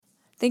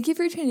Thank you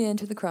for tuning in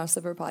to the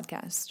Crossover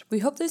Podcast. We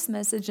hope this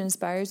message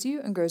inspires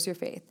you and grows your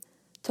faith.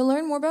 To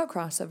learn more about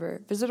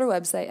Crossover, visit our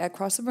website at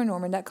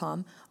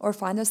crossovernorman.com or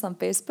find us on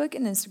Facebook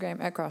and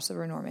Instagram at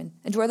crossovernorman.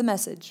 Enjoy the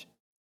message.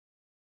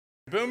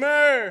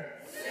 Boomer!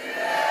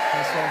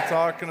 That's what I'm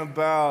talking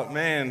about.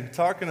 Man,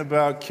 talking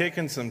about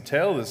kicking some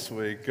tail this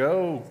week.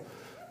 Go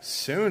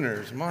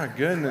Sooners, my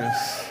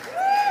goodness.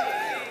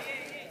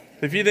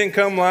 If you didn't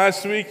come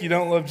last week, you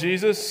don't love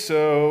Jesus,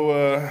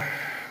 so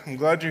I'm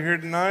glad you're here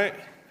tonight.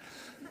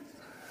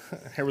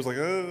 Everyone's like,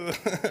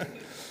 ugh.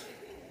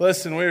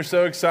 Listen, we are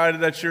so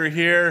excited that you're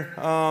here.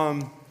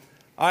 I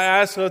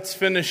asked, let's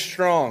finish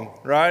strong,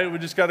 right? We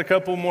just got a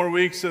couple more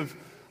weeks of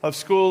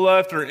school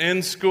left, or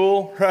in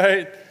school,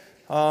 right?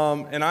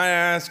 And I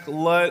ask,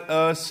 let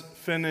us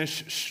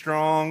finish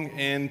strong.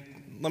 And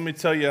let me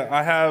tell you,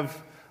 I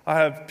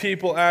have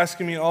people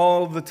asking me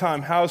all the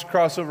time, how's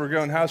Crossover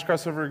going? How's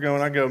Crossover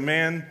going? I go,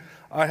 man,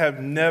 I have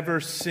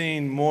never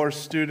seen more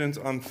students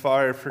on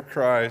fire for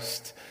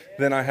Christ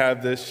than I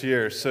have this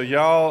year. So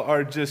y'all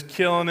are just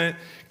killing it.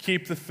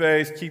 Keep the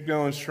faith. Keep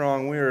going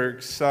strong. We are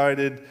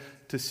excited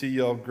to see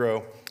y'all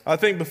grow. I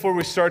think before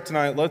we start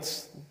tonight,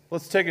 let's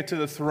take it to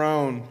the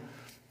throne.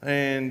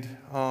 And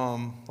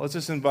let's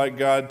just invite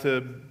God to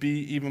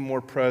be even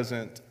more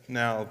present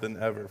now than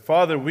ever.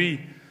 Father,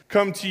 we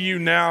come to you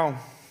now.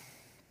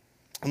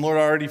 And Lord,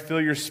 I already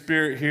feel your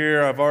spirit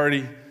here. I've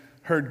already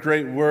heard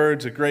great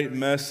words, a great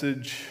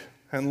message.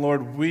 And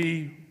Lord,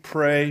 we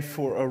pray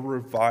for a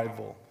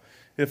revival.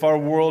 If our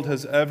world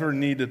has ever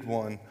needed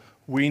one,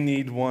 we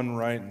need one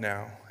right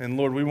now. And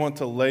Lord, we want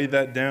to lay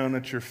that down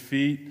at your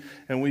feet.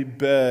 And we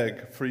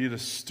beg for you to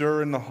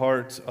stir in the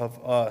hearts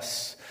of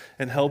us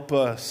and help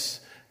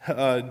us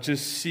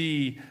just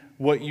see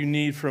what you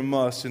need from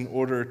us in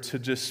order to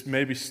just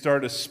maybe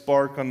start a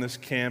spark on this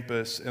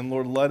campus. And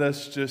Lord, let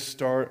us just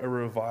start a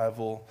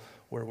revival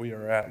where we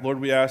are at.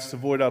 Lord, we ask to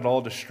avoid out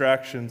all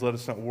distractions. Let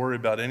us not worry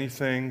about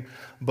anything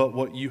but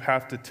what you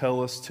have to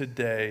tell us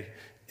today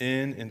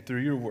in and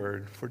through your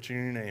word. For it's in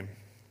your name,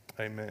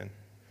 amen.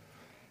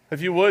 If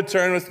you would,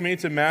 turn with me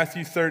to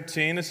Matthew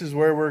 13. This is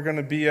where we're going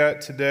to be at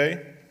today.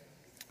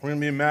 We're going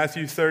to be in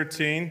Matthew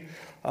 13.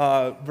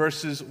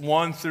 Verses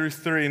 1 through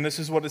 3, and this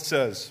is what it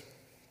says.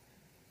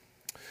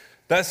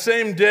 That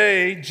same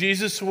day,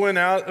 Jesus went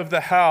out of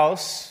the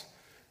house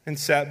and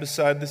sat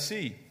beside the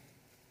sea,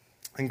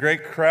 and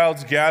great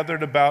crowds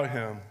gathered about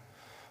him,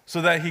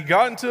 so that he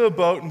got into a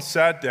boat and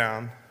sat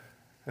down,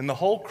 and the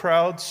whole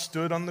crowd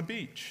stood on the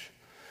beach.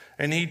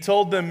 And he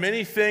told them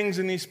many things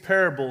in these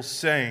parables,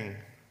 saying,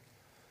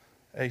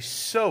 a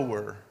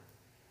sower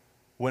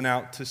went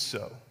out to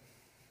sow.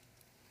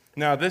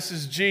 Now, this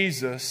is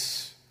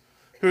Jesus,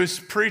 who is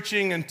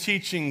preaching and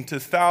teaching to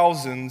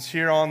thousands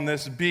here on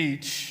this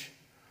beach.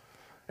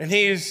 And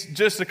he's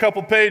just a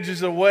couple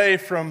pages away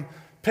from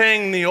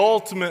paying the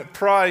ultimate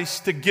price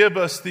to give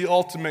us the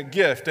ultimate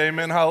gift.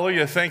 Amen,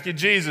 hallelujah. Thank you,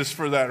 Jesus,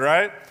 for that,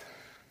 right?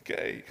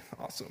 Okay,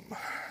 awesome.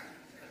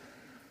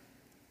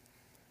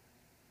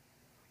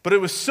 But it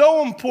was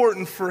so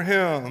important for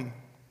him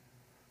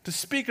to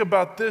speak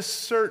about this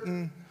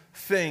certain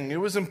thing. It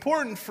was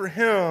important for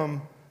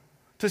him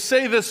to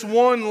say this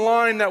one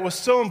line that was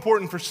so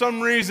important. For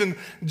some reason,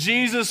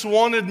 Jesus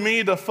wanted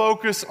me to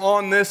focus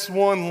on this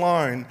one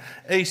line.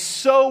 A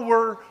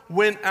sower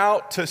went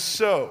out to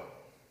sow.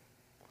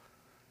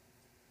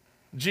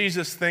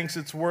 Jesus thinks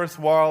it's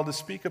worthwhile to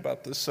speak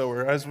about the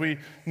sower. As we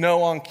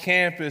know, on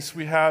campus,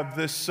 we have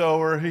this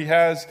sower. He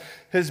has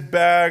his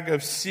bag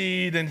of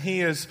seed, and he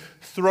is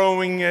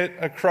throwing it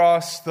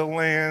across the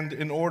land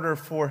in order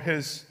for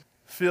his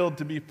field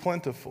to be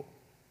plentiful.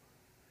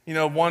 You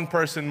know, one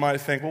person might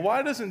think, well,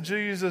 why doesn't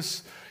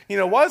Jesus,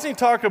 why doesn't he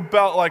talk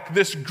about like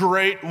this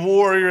great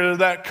warrior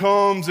that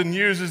comes and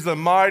uses the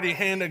mighty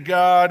hand of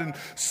God and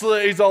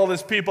slays all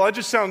these people? That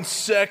just sounds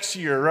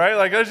sexier, right?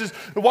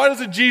 Why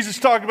doesn't Jesus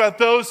talk about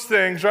those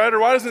things, right? Or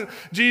why doesn't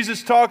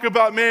Jesus talk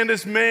about, man,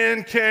 this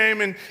man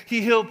came and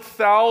he healed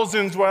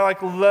thousands while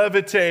like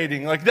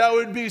levitating? Like that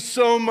would be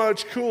so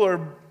much cooler.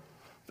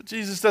 But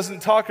Jesus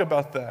doesn't talk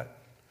about that.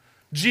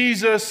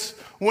 Jesus,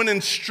 when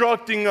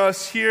instructing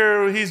us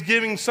here, he's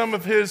giving some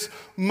of his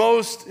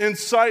most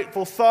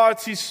insightful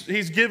thoughts.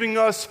 He's giving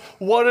us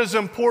what is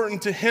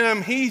important to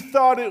him. He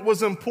thought it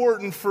was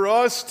important for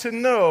us to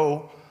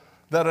know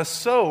that a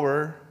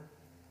sower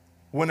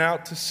went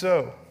out to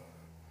sow.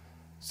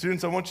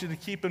 Students, I want you to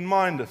keep in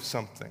mind of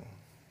something.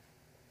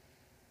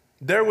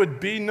 There would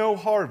be no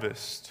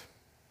harvest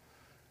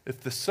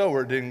if the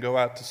sower didn't go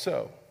out to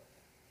sow.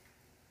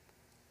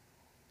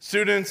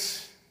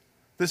 Students,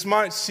 this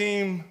might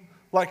seem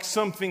like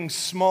something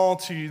small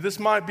to you. This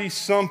might be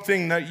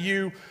something that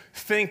you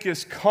think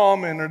is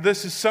common, or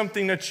this is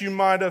something that you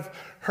might have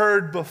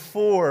heard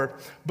before.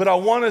 But I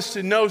want us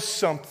to know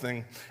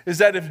something, is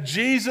that if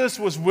Jesus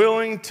was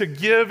willing to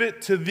give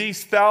it to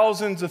these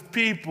thousands of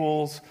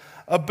people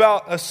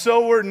about a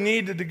sower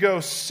needed to go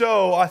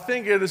sow, I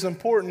think it is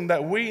important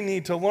that we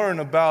need to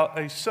learn about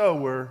a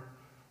sower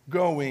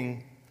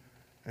going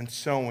and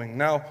sowing.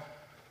 Now,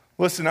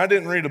 Listen, I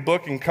didn't read a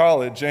book in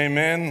college,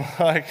 amen.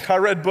 Like, I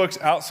read books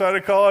outside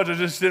of college. I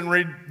just didn't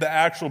read the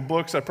actual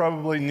books I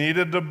probably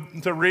needed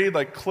to read,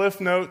 like Cliff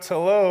Notes.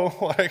 Hello.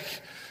 Like,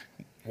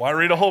 why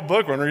read a whole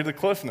book when I read the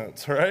Cliff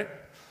Notes, right?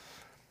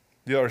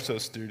 You are so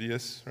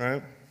studious,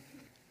 right?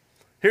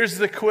 Here's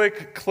the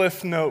quick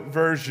Cliff Note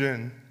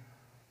version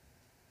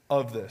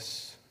of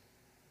this.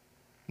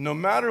 No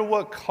matter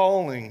what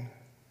calling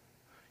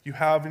you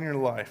have in your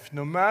life,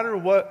 no matter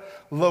what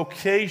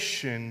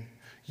location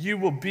you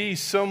will be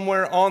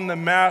somewhere on the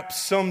map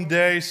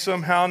someday,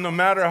 somehow, no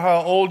matter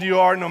how old you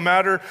are, no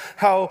matter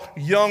how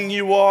young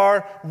you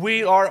are,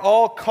 we are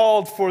all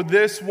called for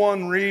this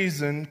one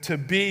reason, to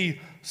be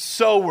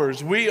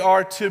sowers. We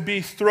are to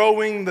be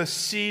throwing the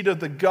seed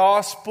of the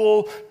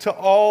gospel to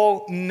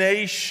all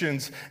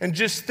nations. And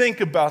just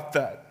think about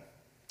that.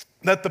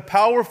 That the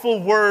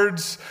powerful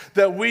words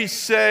that we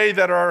say,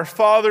 that are our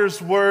Father's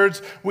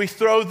words, we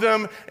throw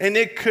them, and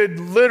it could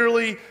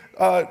literally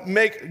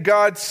make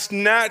God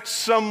snatch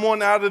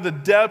someone out of the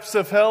depths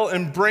of hell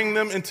and bring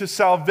them into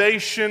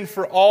salvation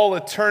for all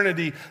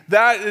eternity.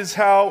 That is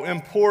how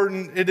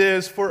important it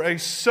is for a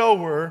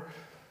sower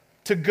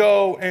to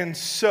go and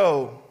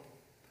sow.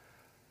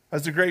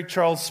 As the great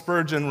Charles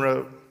Spurgeon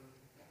wrote,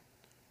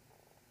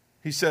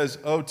 he says,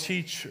 "O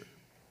teacher,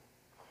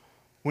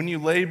 when you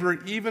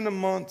labor even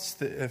amongst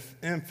the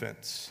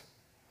infants,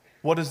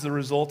 what is the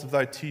result of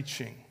thy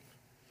teaching?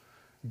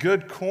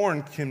 Good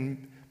corn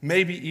can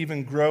maybe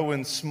even grow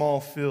in small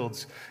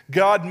fields.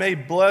 God may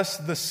bless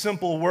the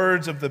simple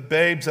words of the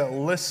babes that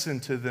listen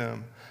to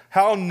them.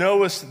 How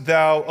knowest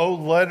thou, O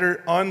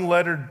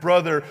unlettered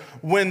brother,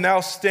 when thou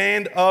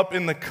stand up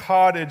in the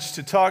cottage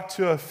to talk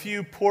to a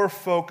few poor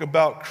folk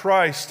about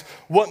Christ,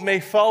 what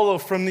may follow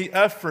from the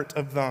effort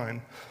of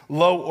thine?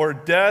 Lo, or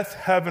death,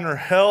 heaven or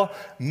hell,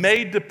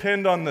 may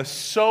depend on the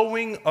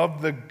sowing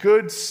of the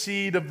good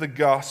seed of the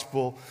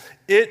gospel.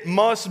 It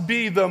must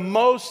be the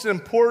most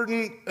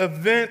important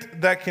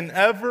event that can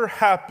ever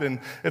happen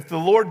if the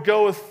Lord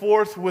goeth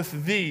forth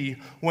with thee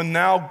when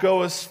thou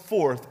goest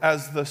forth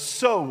as the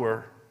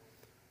sower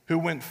who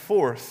went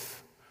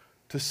forth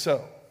to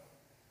sow."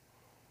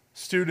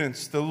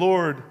 Students, the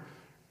Lord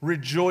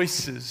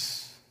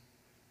rejoices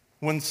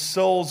when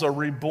souls are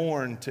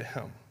reborn to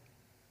Him.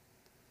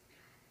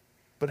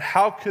 But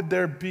how could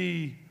there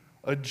be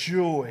a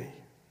joy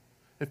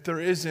if there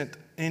isn't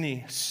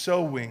any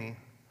sowing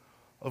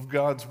of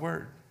God's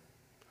word?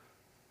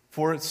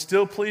 For it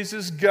still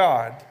pleases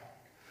God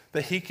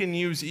that He can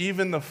use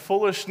even the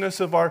foolishness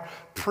of our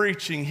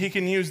preaching. He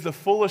can use the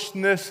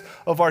foolishness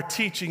of our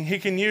teaching. He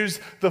can use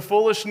the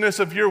foolishness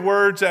of your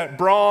words at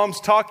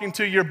Brahms, talking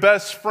to your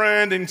best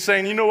friend and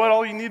saying, you know what,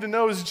 all you need to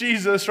know is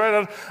Jesus,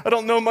 right? I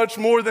don't know much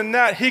more than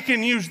that. He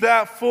can use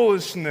that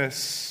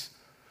foolishness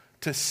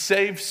to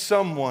save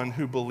someone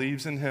who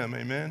believes in Him.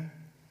 Amen?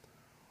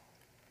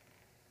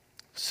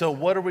 So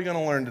what are we going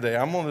to learn today?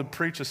 I'm going to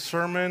preach a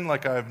sermon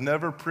like I've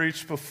never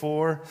preached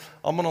before.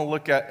 I'm going to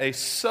look at a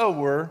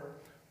sower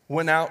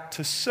went out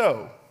to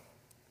sow.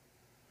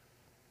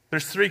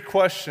 There's 3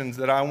 questions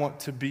that I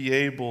want to be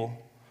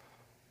able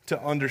to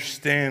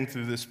understand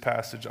through this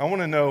passage. I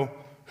want to know,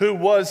 who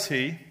was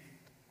he?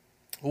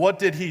 What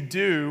did he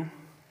do?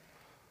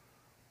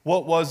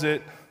 What was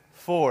it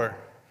for?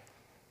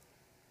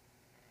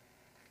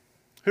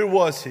 Who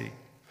was he?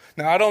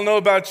 Now, I don't know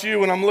about you.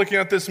 When I'm looking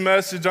at this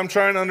message, I'm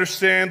trying to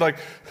understand, like,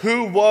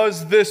 who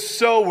was this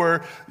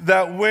sower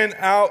that went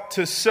out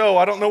to sow?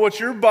 I don't know what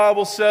your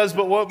Bible says,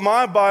 but what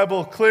my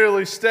Bible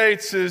clearly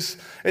states is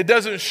it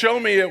doesn't show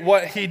me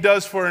what he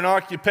does for an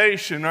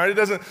occupation, right? It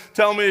doesn't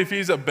tell me if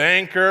he's a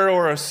banker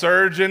or a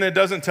surgeon. It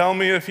doesn't tell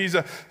me if he's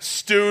a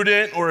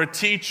student or a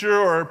teacher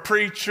or a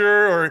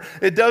preacher, or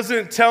it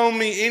doesn't tell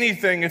me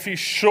anything if he's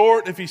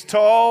short, if he's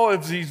tall,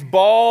 if he's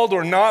bald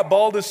or not.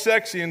 Bald is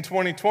sexy in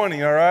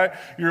 2020, all right?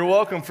 You're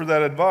welcome for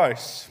that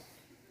advice.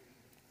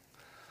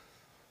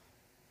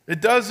 It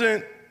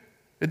doesn't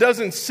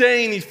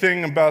say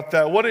anything about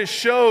that. What it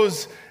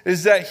shows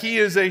is that he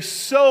is a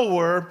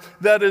sower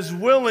that is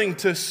willing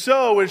to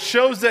sow. It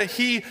shows that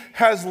he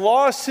has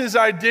lost his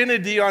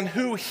identity on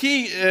who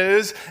he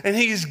is, and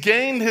he's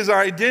gained his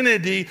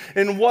identity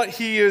in what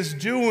he is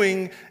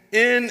doing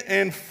in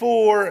and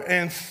for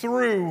and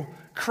through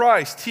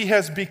Christ. He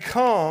has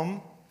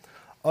become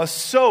a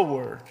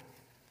sower.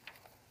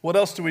 What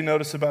else do we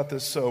notice about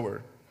this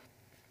sower?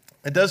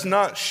 It does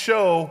not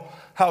show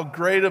how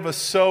great of a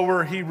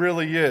sower he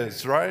really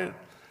is, right? It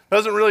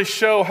doesn't really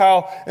show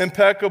how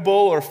impeccable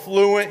or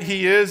fluent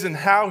he is in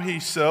how he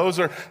sows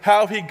or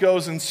how he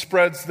goes and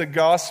spreads the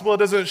gospel. It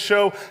doesn't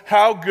show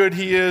how good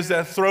he is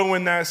at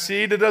throwing that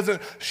seed. It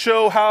doesn't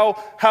show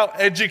how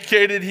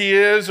educated he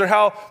is or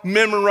how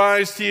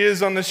memorized he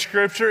is on the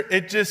scripture.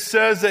 It just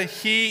says that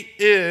he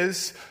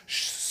is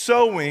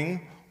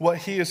sowing what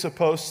he is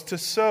supposed to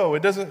sow.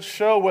 It doesn't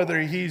show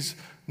whether he's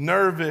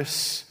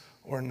nervous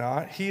or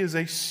not. He is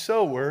a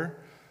sower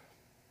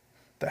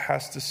that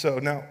has to sow.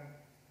 Now,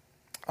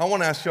 I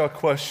want to ask you a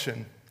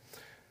question.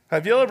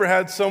 Have you ever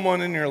had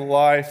someone in your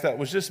life that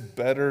was just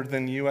better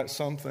than you at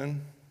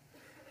something?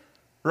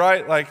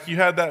 right? Like you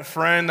had that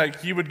friend,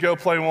 like you would go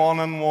play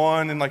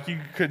one-on-one and like you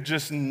could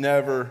just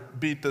never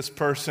beat this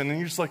person. And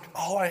you're just like,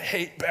 oh, I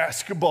hate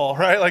basketball,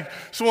 right? Like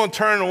just want to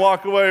turn and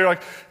walk away. Or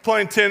like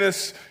playing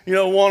tennis,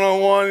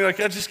 one-on-one. You're like,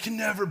 I just can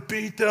never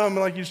beat them.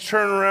 And like you just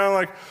turn around,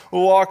 like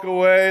walk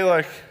away.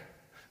 Like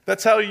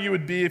that's how you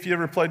would be if you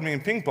ever played me in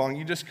ping pong.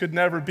 You just could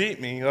never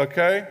beat me,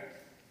 okay?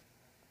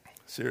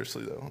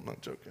 Seriously though, I'm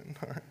not joking,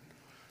 all right?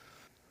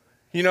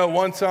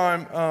 One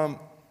time,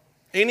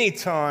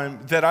 anytime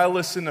that I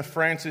listen to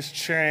Francis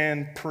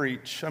Chan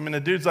preach,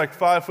 the dude's like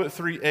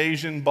 5'3"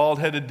 Asian,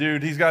 bald-headed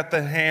dude. He's got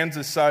the hands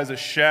the size of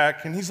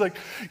Shaq, and he's like,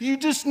 you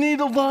just need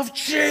to love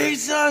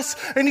Jesus.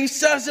 And he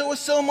says it with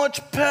so much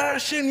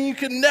passion. You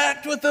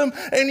connect with him,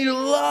 and you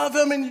love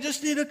him, and you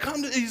just need to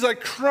come to. He's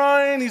like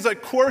crying. He's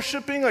like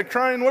worshiping, like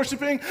crying,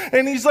 worshiping,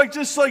 and he's like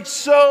just like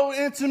so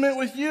intimate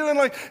with you, and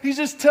like he's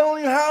just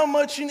telling you how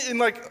much. And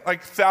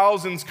like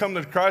thousands come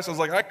to Christ. I was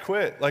like, I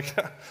quit. Like.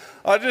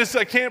 I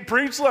can't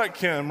preach like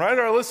him, right?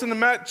 Or I listen to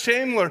Matt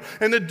Chandler,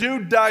 and the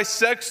dude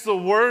dissects the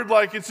word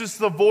like it's just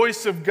the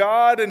voice of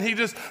God, and he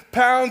just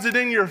pounds it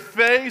in your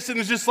face, and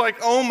it's just like,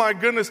 oh my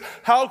goodness,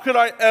 how could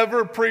I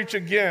ever preach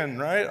again,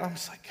 right? I'm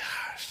just like,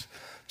 gosh,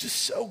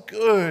 just so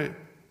good.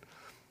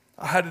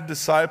 I had a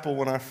disciple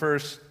when I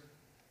first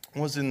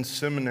was in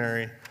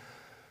seminary,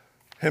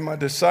 and my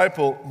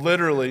disciple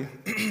literally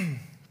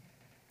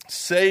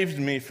saved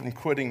me from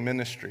quitting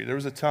ministry. There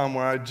was a time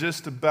where I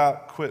just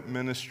about quit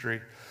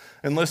ministry.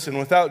 And listen,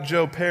 without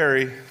Joe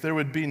Perry, there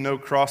would be no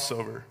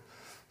crossover.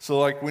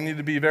 So we need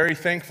to be very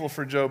thankful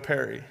for Joe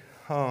Perry.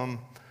 But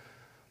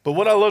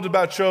what I loved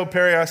about Joe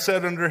Perry, I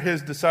sat under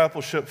his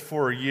discipleship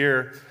for a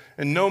year.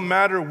 And no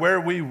matter where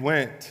we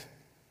went,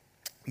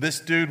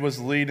 this dude was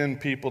leading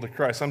people to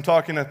Christ. I'm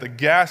talking at the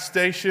gas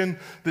station.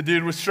 The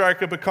dude would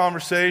strike up a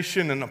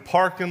conversation in the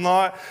parking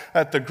lot,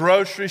 at the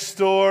grocery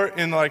store,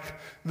 in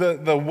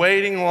the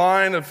waiting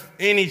line of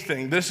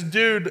anything. This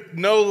dude,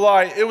 no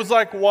lie, it was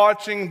like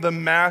watching a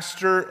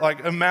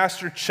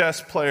master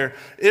chess player.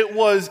 It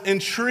was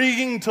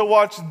intriguing to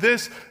watch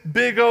this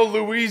big old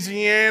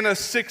Louisiana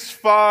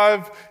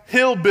 6'5"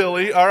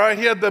 hillbilly, all right?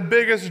 He had the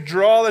biggest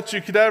draw that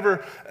you could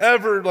ever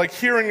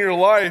hear in your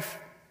life.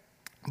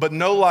 But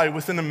no lie,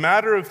 within a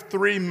matter of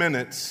 3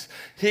 minutes,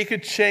 he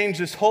could change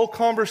this whole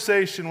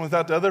conversation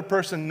without the other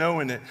person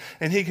knowing it.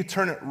 And he could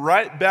turn it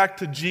right back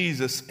to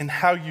Jesus and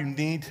how you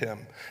need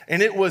him.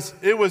 And it was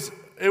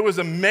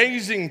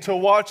amazing to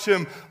watch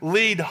him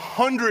lead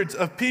hundreds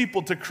of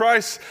people to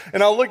Christ.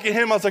 And I look at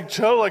him, I was like,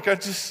 Joe, I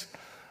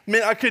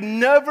could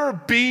never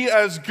be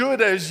as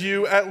good as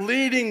you at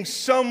leading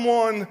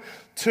someone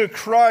to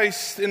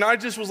Christ. And I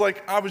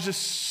was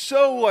just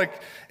so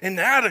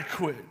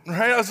inadequate,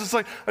 right? I was just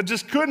I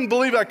just couldn't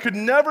believe it. I could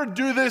never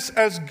do this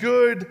as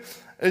good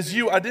as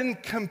you. I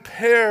didn't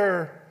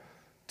compare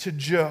to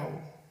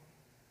Joe.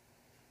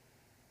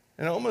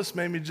 And it almost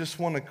made me just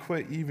want to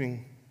quit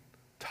even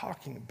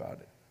talking about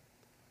it.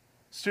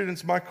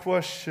 Students, my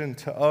question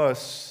to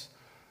us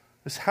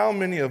is how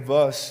many of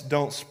us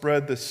don't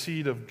spread the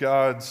seed of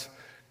God's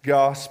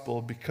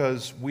gospel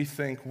because we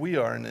think we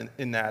are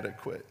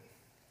inadequate?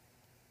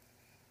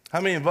 How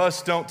many of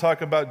us don't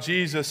talk about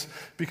Jesus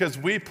because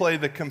we play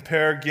the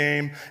compare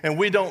game and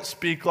we don't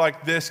speak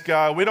like this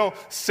guy, we don't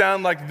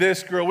sound like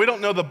this girl, we don't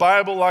know the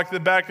Bible like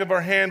the back of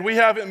our hand, we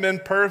haven't been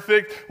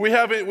perfect,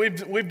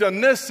 we've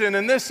done this sin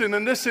and this sin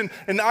and this sin,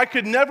 and I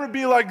could never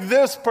be like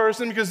this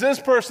person because this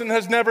person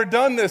has never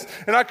done this,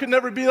 and I could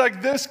never be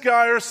like this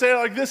guy or say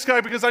like this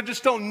guy because I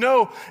just don't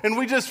know, and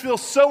we just feel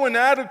so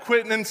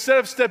inadequate, and instead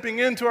of stepping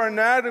into our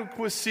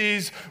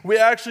inadequacies, we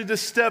actually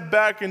just step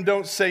back and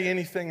don't say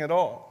anything at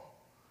all.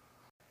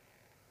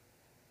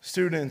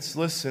 Students,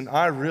 listen,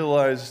 I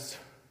realized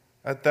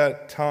at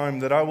that time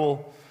that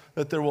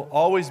there will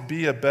always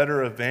be a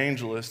better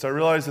evangelist. I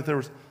realized that there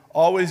was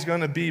always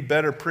going to be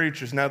better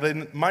preachers. Now,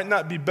 they might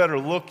not be better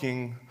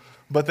looking,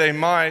 but they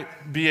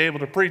might be able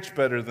to preach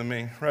better than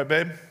me. Right,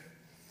 babe?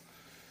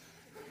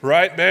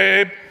 Right,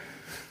 babe?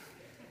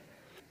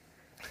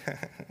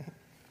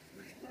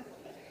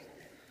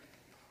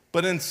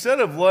 But instead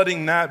of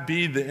letting that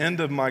be the end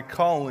of my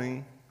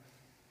calling,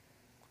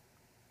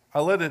 I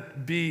let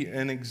it be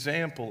an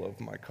example of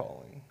my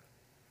calling.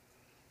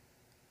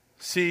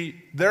 See,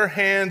 their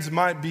hands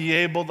might be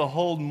able to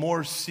hold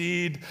more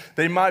seed.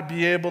 They might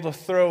be able to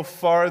throw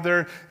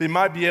farther. They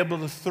might be able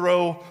to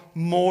throw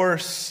more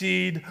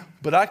seed,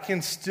 but I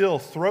can still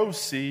throw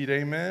seed,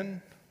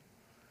 amen?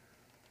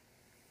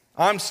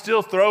 I'm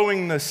still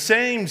throwing the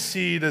same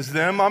seed as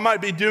them. I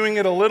might be doing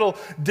it a little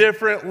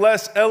different,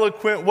 less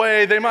eloquent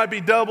way. They might be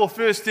double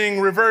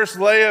fisting, reverse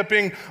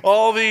layupping,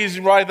 all these,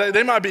 right?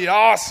 They might be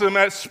awesome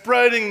at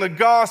spreading the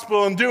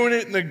gospel and doing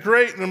it in a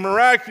great and a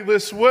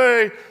miraculous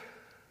way.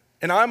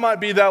 And I might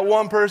be that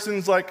one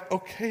person's like,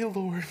 okay,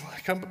 Lord,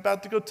 I'm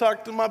about to go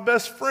talk to my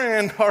best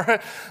friend, all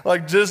right?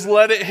 Just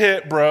let it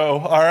hit, bro,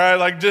 all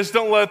right? Just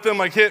don't let them,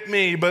 hit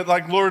me, but,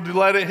 Lord,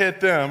 let it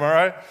hit them, all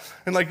right?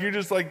 And, you're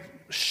just,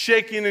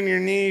 shaking in your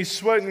knees,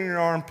 sweating in your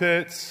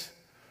armpits.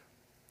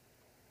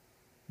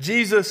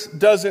 Jesus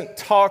doesn't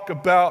talk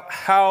about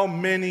how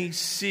many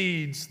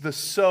seeds the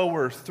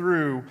sower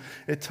threw.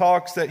 It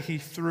talks that he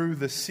threw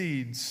the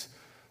seeds.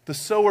 The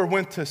sower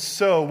went to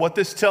sow. What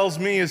this tells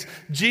me is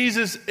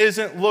Jesus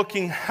isn't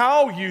looking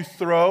how you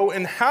throw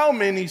and how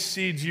many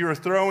seeds you are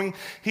throwing.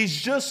 He's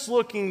just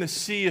looking to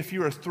see if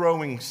you are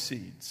throwing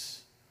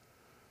seeds.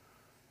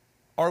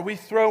 Are we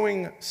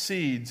throwing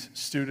seeds,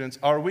 students?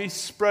 Are we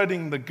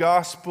spreading the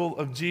gospel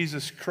of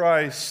Jesus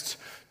Christ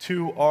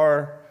to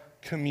our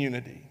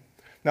community?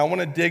 Now, I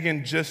want to dig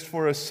in just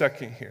for a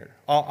second here.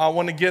 I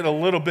want to get a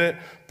little bit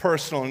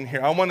personal in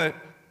here. I want to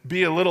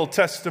be a little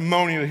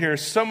testimonial here.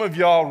 Some of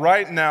y'all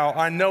right now,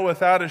 I know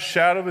without a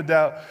shadow of a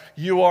doubt,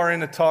 you are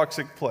in a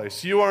toxic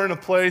place. You are in a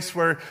place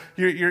where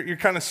you're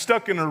kind of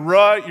stuck in a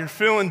rut. You're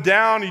feeling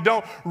down. You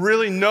don't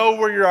really know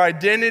where your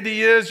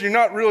identity is. You're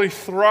not really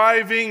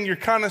thriving. You're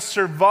kind of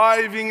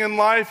surviving in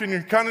life, and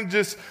you're kind of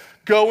just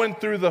going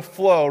through the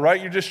flow, right?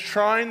 You're just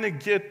trying to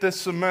get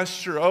this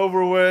semester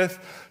over with,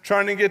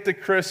 trying to get to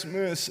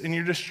Christmas, and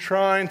you're just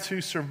trying to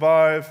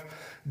survive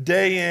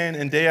day in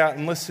and day out.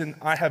 And listen,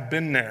 I have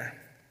been there.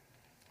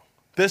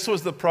 This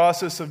was the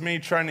process of me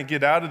trying to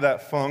get out of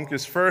that funk.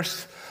 Is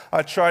first,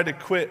 I tried to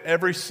quit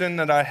every sin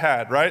that I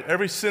had, right?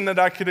 Every sin that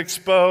I could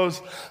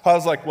expose. I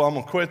was like, well, I'm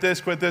going to quit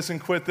this,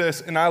 and quit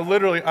this. And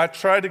I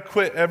tried to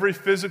quit every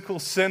physical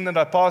sin that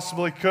I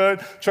possibly could.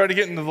 Tried to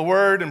get into the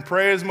Word and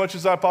pray as much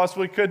as I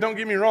possibly could. Don't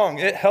get me wrong,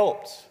 it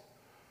helped.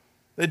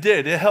 It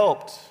did, it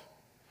helped.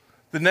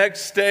 The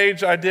next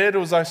stage I did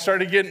was I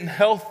started getting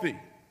healthy.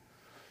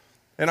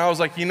 And I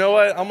was like, you know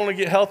what? I'm going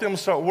to get healthy. I'm going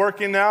to start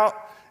working out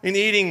and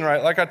eating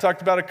right, like I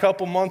talked about a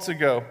couple months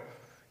ago.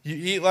 You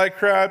eat like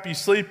crap, you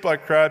sleep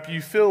like crap,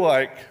 you feel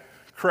like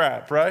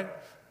crap, right?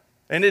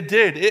 And it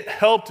did. It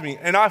helped me.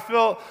 And I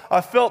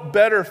felt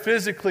better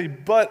physically,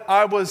 but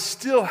I was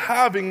still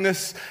having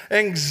this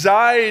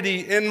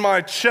anxiety in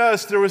my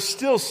chest. There was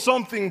still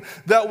something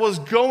that was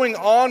going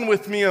on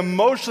with me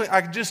emotionally.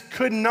 I just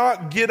could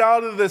not get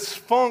out of this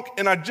funk,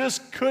 and I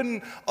just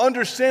couldn't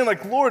understand,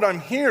 like, Lord, I'm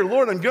here.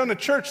 Lord, I'm going to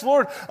church.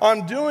 Lord,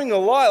 I'm doing a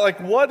lot. Like,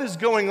 what is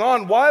going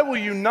on? Why will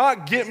you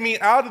not get me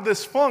out of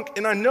this funk?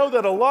 And I know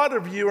that a lot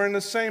of you are in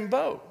the same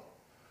boat.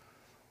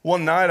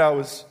 One night I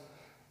was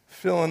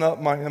filling up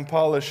my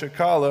Impala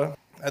Chakala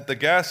at the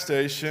gas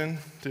station.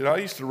 Dude, I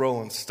used to roll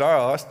in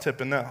style. I was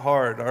tipping that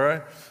hard, all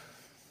right?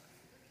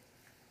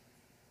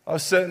 I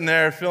was sitting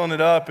there filling it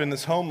up, and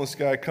this homeless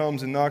guy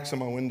comes and knocks on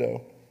my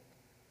window.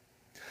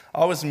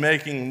 I was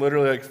making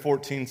literally like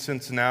 14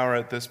 cents an hour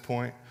at this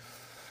point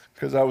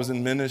because I was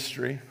in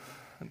ministry.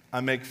 I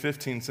make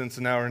 15 cents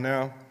an hour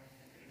now.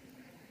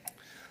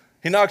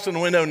 He knocks on the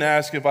window and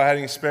asks if I had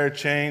any spare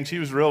change. He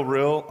was real.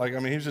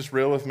 He was just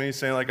real with me,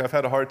 saying, like, I've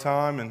had a hard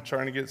time and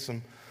trying to get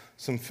some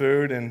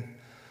food. And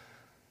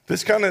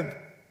this kind of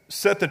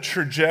set the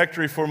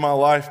trajectory for my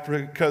life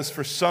because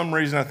for some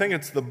reason, I think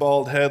it's the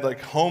bald head, like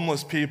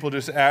homeless people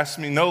just ask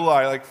me, no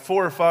lie, like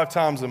 4 or 5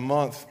 times a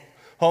month,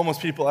 homeless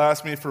people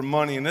ask me for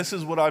money. And this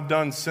is what I've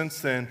done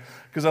since then,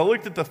 because I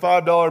looked at the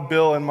 $5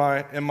 bill in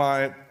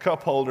my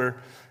cup holder,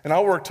 and I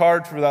worked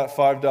hard for that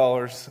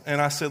 $5. And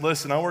I said,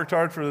 listen, I worked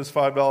hard for this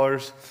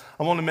 $5.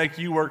 I want to make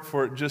you work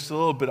for it just a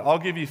little bit. I'll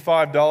give you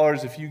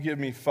 $5 if you give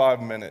me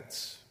 5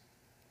 minutes.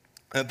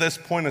 At this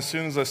point, as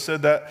soon as I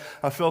said that,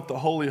 I felt the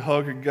holy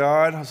hug of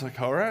God. I was like,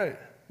 all right,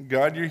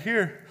 God, you're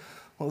here.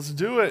 Let's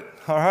do it.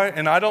 All right.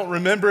 And I don't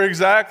remember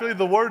exactly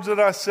the words that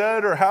I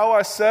said or how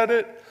I said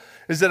it.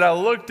 Is that I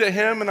looked at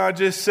him and I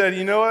just said,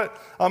 you know what?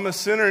 I'm a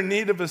sinner in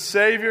need of a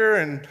Savior,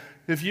 and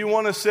if you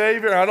want a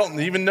Savior, I don't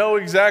even know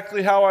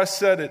exactly how I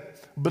said it.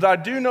 But I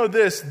do know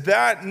this,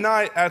 that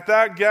night at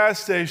that gas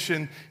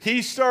station,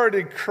 he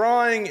started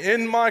crying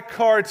in my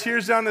car,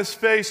 tears down his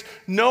face,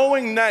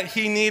 knowing that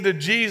he needed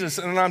Jesus.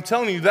 And I'm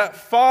telling you, that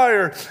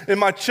fire in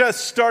my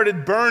chest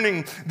started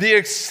burning. The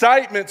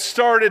excitement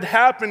started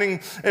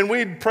happening, and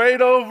we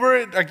prayed over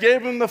it. I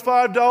gave him the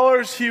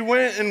 $5. He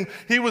went, and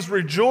he was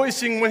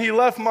rejoicing when he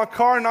left my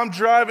car, and I'm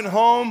driving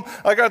home.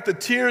 I got the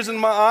tears in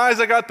my eyes.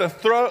 I got the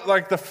throat,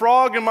 like the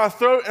frog in my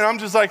throat, and I'm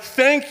just like,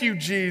 thank you,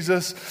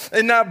 Jesus.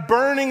 And that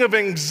burning of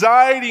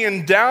anxiety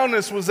and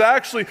downness was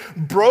actually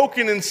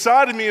broken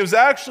inside of me. It was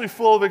actually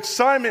full of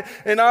excitement,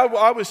 and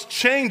I was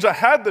changed. I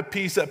had the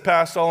peace that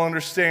passed all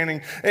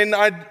understanding, and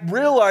I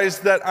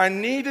realized that I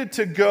needed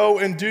to go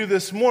and do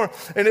this more.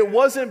 And it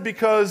wasn't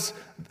because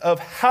of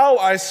how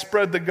I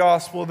spread the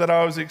gospel that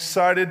I was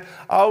excited.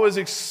 I was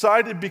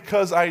excited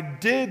because I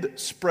did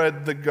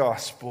spread the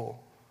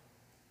gospel.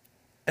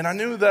 And I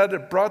knew that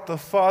it brought the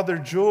Father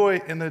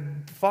joy, and the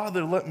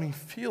Father let me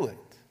feel it.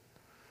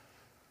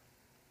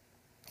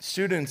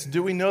 Students,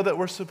 do we know that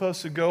we're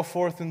supposed to go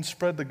forth and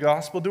spread the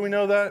gospel? Do we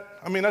know that?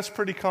 I mean, that's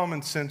pretty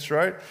common sense,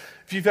 right?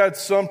 If you've had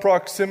some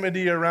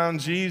proximity around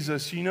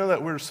Jesus, you know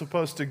that we're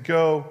supposed to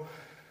go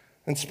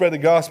and spread the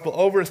gospel.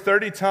 Over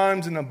 30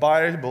 times in the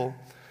Bible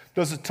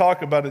does it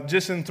talk about it,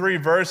 just in 3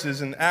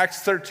 verses. In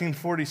Acts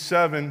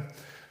 13:47,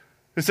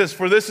 it says,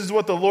 "For this is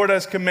what the Lord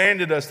has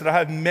commanded us, that I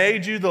have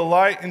made you the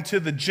light unto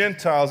the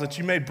Gentiles, that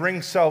you may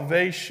bring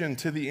salvation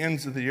to the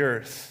ends of the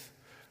earth."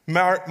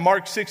 Mark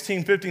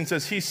 16:15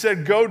 says, he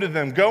said, go to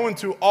them, go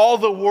into all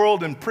the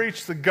world and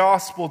preach the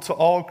gospel to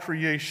all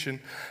creation.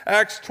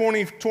 Acts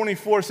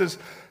 20:24 says,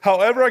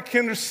 however, I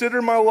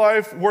consider my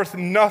life worth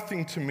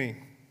nothing to me.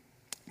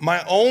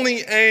 My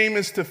only aim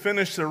is to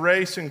finish the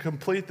race and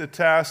complete the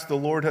task the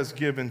Lord has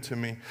given to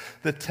me,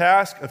 the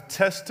task of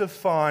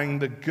testifying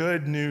the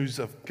good news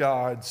of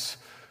God's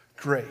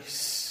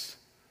grace.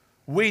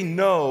 We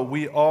know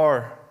we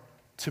are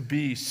to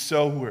be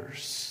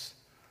sowers.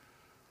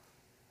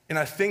 And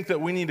I think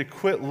that we need to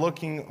quit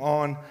looking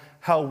on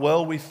how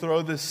well we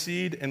throw the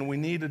seed, and we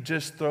need to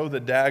just throw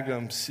the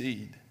daggum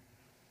seed.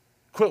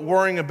 Quit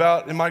worrying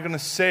about, am I going to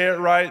say it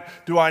right?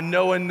 Do I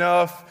know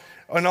enough?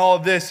 And all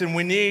of this, and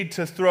we need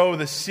to throw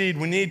the seed.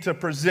 We need to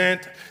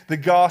present the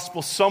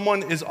gospel.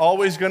 Someone is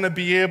always going to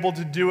be able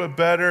to do it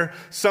better.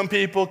 Some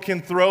people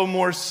can throw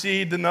more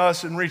seed than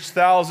us and reach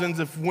thousands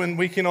when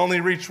we can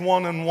only reach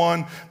one on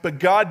one. But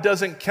God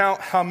doesn't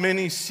count how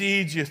many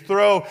seeds you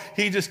throw.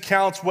 He just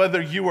counts whether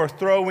you are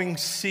throwing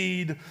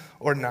seed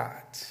or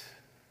not.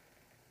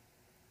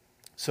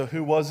 So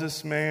who was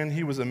this man?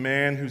 He was a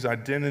man whose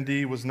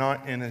identity was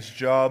not in his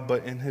job,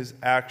 but in his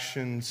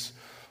actions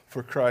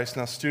for Christ.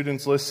 Now,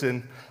 students,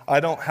 listen, I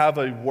don't have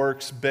a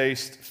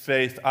works-based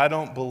faith. I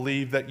don't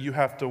believe that you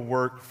have to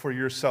work for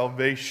your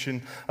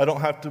salvation. I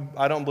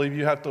don't believe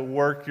you have to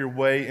work your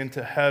way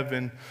into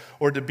heaven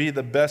or to be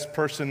the best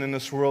person in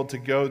this world to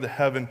go to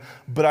heaven.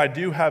 But I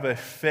do have a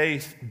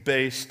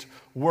faith-based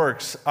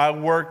works. I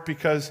work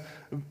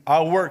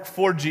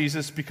for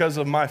Jesus because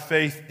of my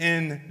faith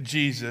in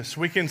Jesus.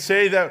 We can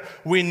say that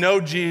we know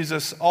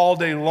Jesus all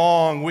day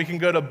long. We can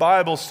go to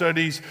Bible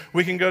studies.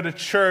 We can go to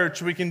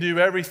church. We can do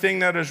everything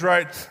that is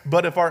right.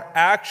 But if our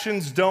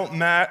actions don't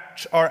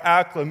match our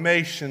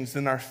acclamations,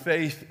 then our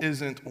faith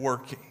isn't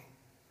working.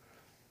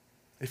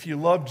 If you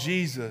love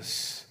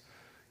Jesus,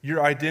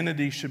 your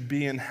identity should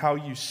be in how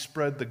you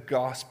spread the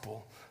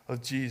gospel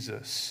of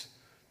Jesus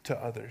to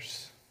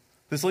others.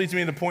 This leads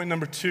me to point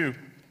number 2.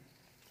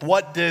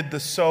 What did the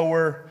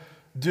sower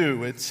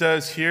do? It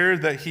says here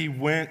that he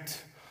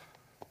went,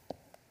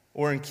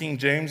 or in King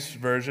James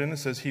Version, it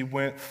says he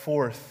went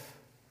forth.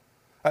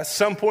 At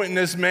some point in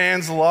this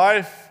man's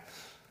life,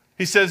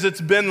 he says, it's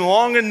been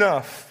long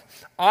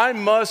enough. I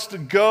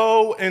must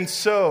go and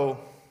sow.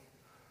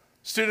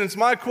 Students,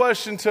 my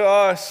question to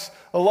us,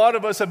 a lot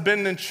of us have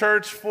been in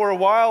church for a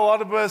while. A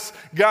lot of us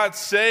got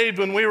saved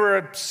when we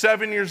were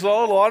 7 years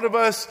old. A lot of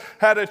us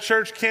had a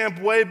church camp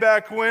way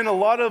back when. A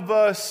lot of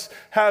us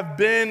have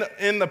been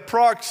in the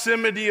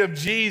proximity of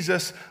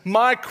Jesus.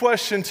 My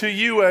question to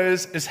you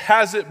is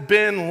has it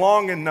been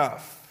long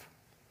enough?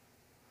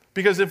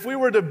 Because if we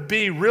were to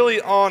be really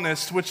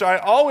honest, which I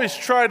always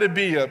try to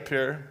be up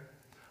here,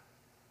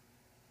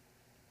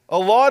 a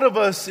lot of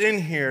us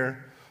in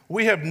here,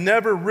 we have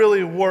never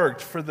really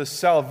worked for the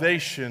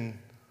salvation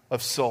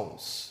of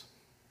souls.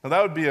 Now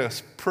that would be a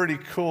pretty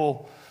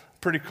cool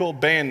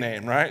band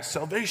name, right?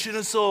 Salvation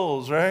of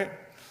Souls, right?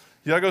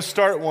 You gotta go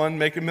start one,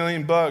 make $1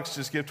 million,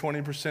 just give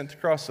 20% to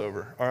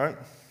Crossover, all right?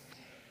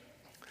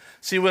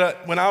 See,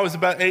 when I was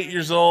about 8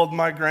 years old,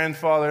 my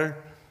grandfather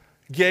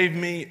gave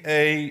me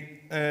a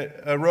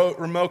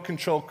remote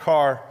control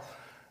car,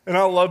 and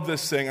I loved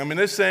this thing. I mean,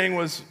 this thing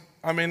was,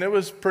 it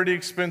was pretty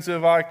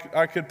expensive, I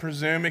could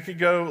presume. It could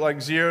go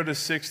like 0 to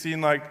 60 in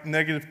like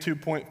negative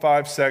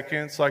 2.5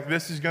 seconds. Like,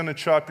 this is going to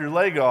chop your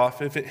leg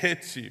off if it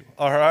hits you,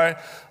 all right?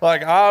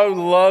 Like, I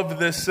loved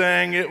this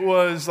thing. It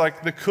was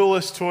like the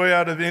coolest toy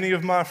out of any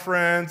of my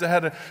friends. It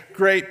had a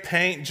great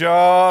paint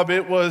job.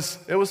 It was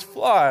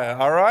fly,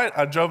 all right?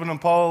 I drove an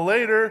Impala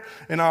later,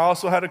 and I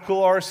also had a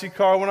cool RC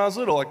car when I was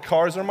little. Like,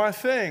 cars are my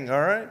thing, all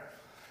right?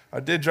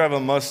 I did drive a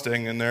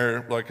Mustang in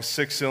there, like a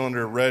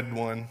 6-cylinder red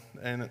one,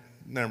 and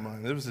never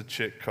mind, it was a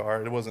chick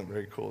car. It wasn't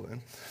very cool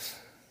then.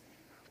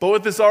 But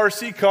with this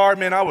RC car,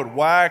 man, I would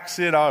wax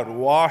it. I would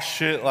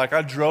wash it. Like,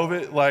 I drove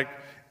it, like,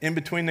 in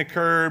between the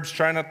curbs,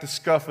 trying not to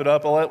scuff it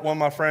up. I let one of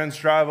my friends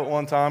drive it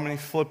one time, and he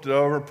flipped it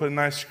over, put a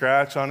nice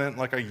scratch on it. And,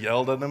 like, I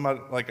yelled at him. I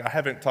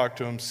haven't talked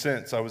to him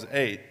since I was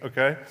 8,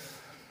 okay?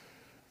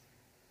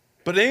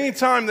 But any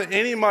time that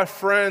any of my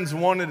friends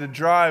wanted to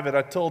drive it,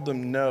 I told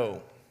them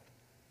no.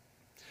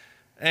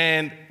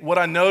 And what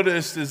I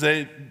noticed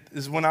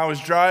is when I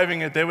was driving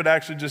it, they would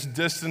actually just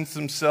distance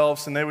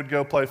themselves, and they would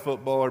go play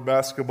football or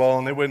basketball,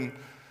 and they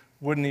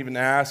wouldn't even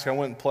ask. I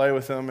wouldn't play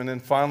with them. And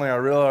then finally I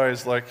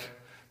realized, like,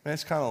 man,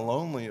 it's kind of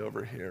lonely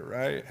over here,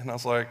 right? And I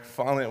was like,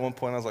 finally at one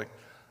point I was like,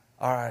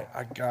 all right,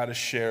 I got to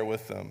share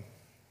with them.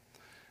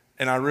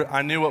 And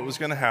I knew what was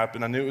going to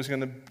happen. I knew it was going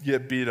to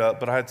get beat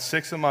up. But I had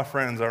 6 of my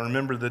friends. I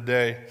remember the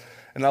day.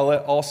 And I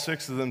let all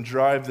 6 of them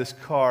drive this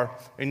car.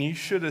 And you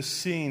should have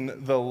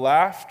seen the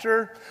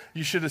laughter.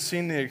 You should have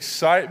seen the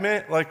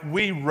excitement. Like,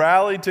 we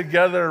rallied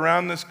together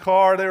around this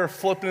car. They were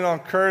flipping it on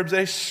curbs.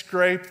 They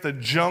scraped the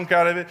junk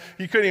out of it.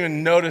 You couldn't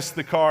even notice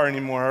the car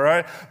anymore, all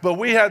right? But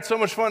we had so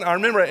much fun. I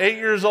remember at 8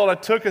 years old, I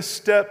took a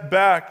step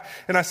back,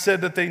 and I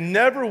said that they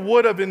never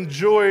would have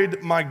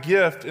enjoyed my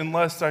gift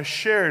unless I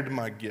shared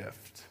my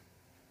gift.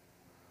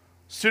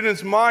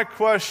 Students, my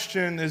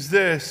question is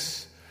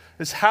this,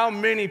 is how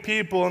many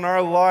people in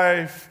our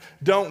life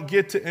don't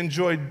get to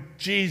enjoy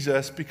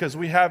Jesus because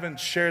we haven't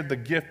shared the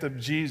gift of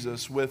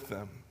Jesus with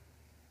them.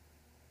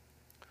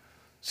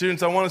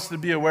 Students, I want us to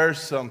be aware of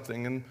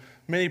something, and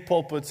many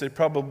pulpits, they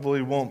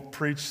probably won't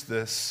preach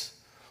this.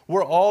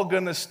 We're all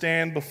going to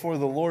stand before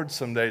the Lord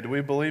someday. Do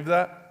we believe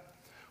that?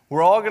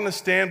 We're all going to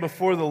stand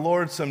before the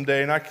Lord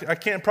someday, and I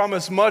can't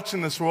promise much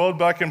in this world,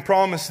 but I can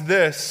promise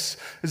this,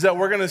 is that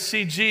we're going to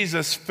see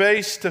Jesus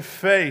face to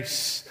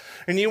face.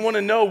 And you want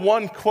to know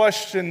one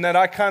question that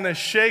I kind of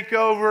shake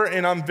over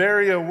and I'm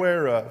very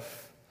aware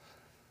of,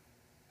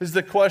 is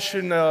the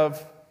question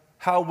of,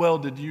 how well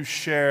did you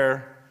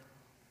share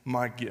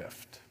my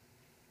gift?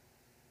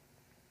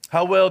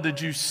 How well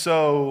did you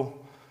sow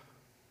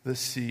the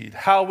seed?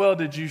 How well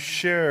did you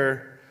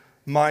share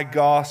my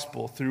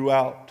gospel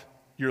throughout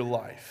your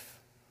life?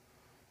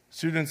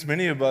 Students,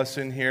 many of us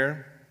in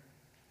here,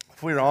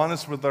 if we are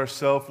honest with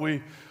ourselves,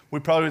 we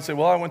probably would say,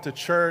 well, I went to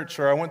church,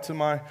 or I went to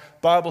my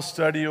Bible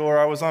study, or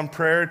I was on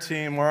prayer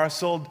team, or I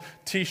sold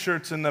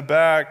t-shirts in the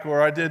back,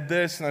 or I did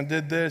this, and I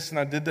did this, and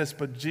I did this.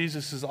 But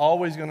Jesus is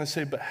always going to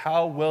say, but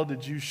how well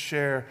did you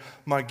share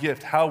my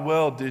gift? How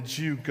well did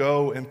you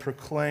go and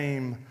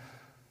proclaim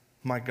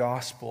my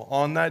gospel?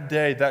 On that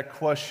day, that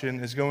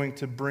question is going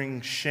to bring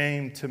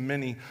shame to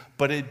many,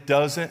 but it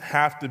doesn't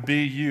have to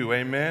be you,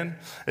 amen?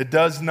 It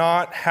does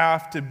not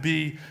have to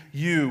be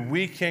you.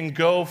 We can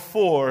go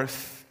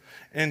forth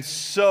and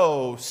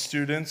sow,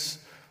 students.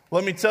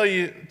 Let me tell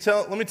you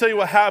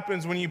what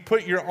happens when you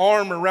put your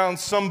arm around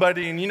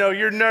somebody and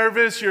you're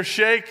nervous, you're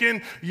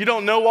shaking, you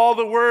don't know all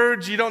the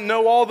words, you don't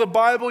know all the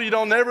Bible, you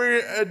don't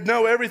ever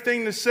know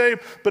everything to say,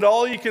 but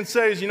all you can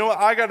say is,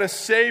 I got a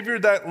Savior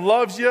that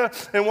loves you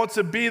and wants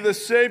to be the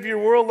Savior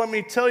world. Let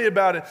me tell you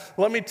about it.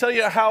 Let me tell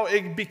you how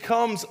it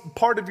becomes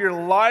part of your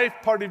life,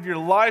 part of your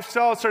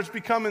lifestyle. It starts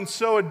becoming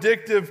so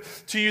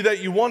addictive to you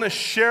that you want to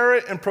share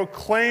it and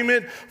proclaim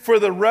it for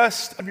the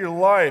rest of your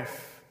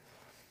life.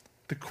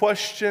 The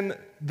question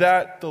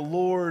that the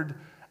Lord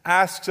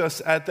asks us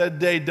at that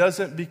day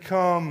doesn't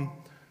become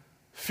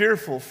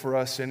fearful for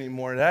us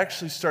anymore. It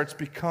actually starts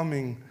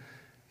becoming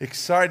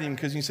exciting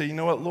because you say, you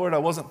know what, Lord, I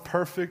wasn't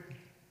perfect.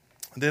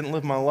 I didn't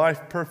live my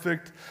life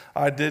perfect.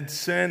 I did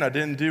sin. I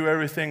didn't do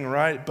everything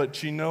right.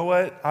 But you know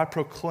what? I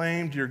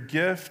proclaimed your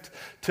gift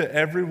to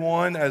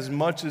everyone as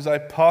much as I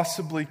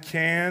possibly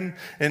can,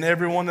 and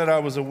everyone that I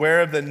was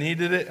aware of that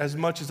needed it as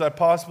much as I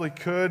possibly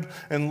could.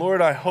 And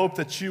Lord, I hope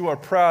that you are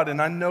proud.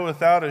 And I know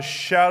without a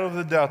shadow of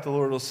a doubt, the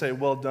Lord will say,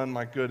 well done,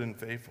 my good and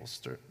faithful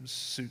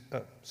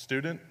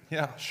student.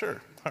 Yeah,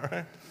 sure. All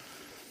right.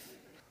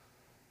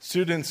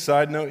 Students,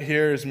 side note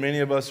here is many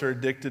of us are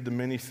addicted to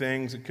many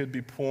things. It could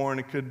be porn,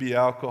 it could be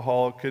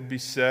alcohol, it could be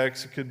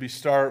sex, it could be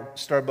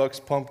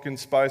Starbucks pumpkin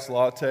spice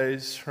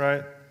lattes,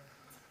 right?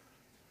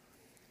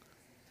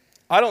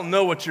 I don't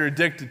know what you're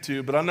addicted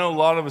to, but I know a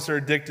lot of us are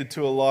addicted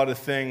to a lot of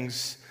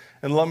things.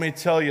 And let me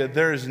tell you,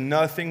 there is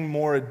nothing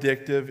more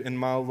addictive in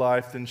my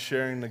life than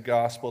sharing the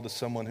gospel to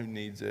someone who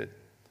needs it.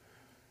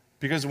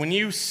 Because when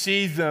you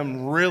see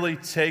them really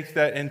take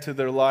that into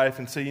their life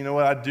and say, you know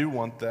what, I do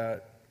want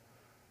that.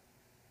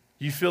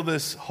 You feel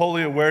this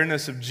holy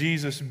awareness of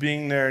Jesus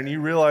being there, and you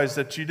realize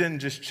that you didn't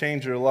just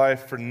change their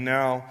life for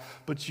now,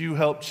 but you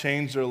helped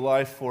change their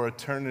life for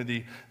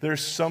eternity.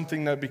 There's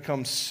something that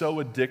becomes so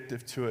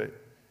addictive to it.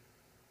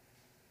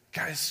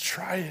 Guys,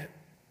 try it.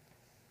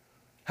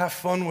 Have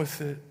fun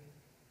with it.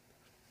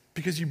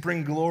 Because you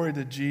bring glory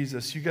to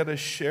Jesus. You got to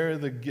share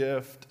the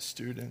gift,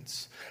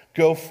 students.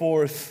 Go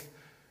forth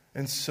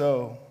and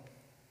sow.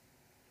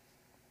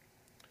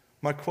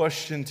 My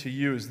question to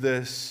you is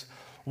this.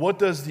 What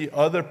does the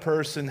other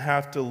person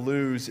have to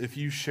lose if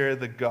you share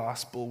the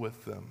gospel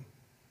with them?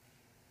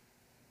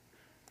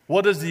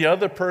 What does the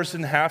other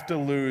person have to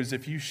lose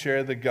if you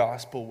share the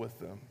gospel with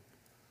them?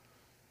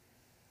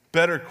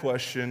 Better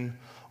question,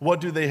 what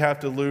do they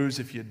have to lose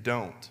if you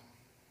don't?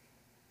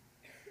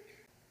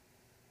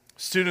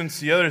 Students,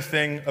 the other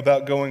thing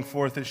about going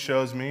forth it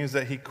shows me is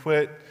that he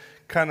quit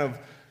kind of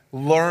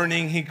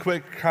learning. He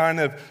quit kind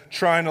of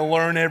trying to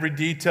learn every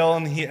detail,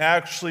 and he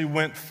actually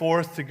went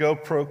forth to go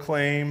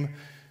proclaim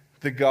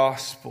the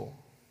gospel.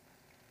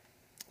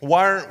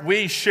 Why aren't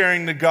we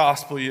sharing the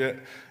gospel,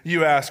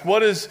 you ask?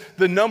 What is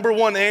the number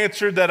one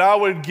answer that I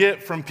would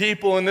get from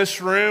people in this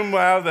room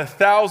out of the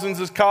thousands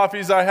of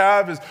copies I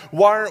have is,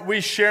 why aren't we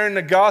sharing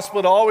the gospel?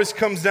 It always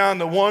comes down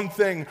to one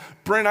thing.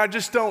 Brent, I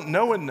just don't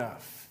know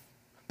enough.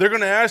 They're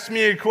going to ask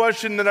me a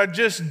question that I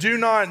just do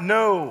not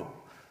know.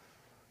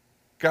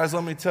 Guys,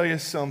 let me tell you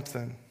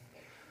something.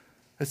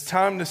 It's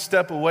time to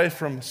step away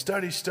from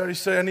study.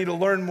 I need to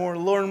learn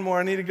more.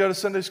 I need to go to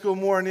Sunday school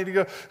more. I need to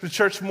go to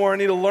church more. I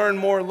need to learn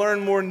more,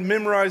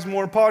 memorize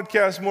more,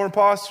 podcast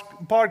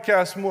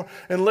more.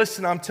 And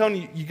listen, I'm telling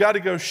you, you got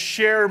to go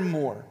share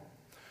more.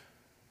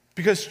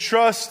 Because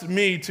trust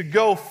me, to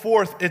go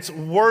forth, it's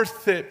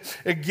worth it.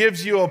 It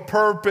gives you a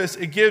purpose.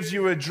 It gives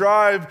you a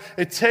drive.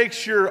 It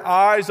takes your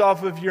eyes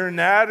off of your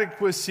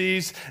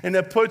inadequacies, and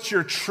it puts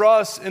your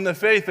trust in the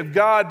faith of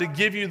God to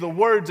give you the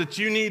words that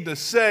you need to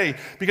say.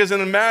 Because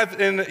in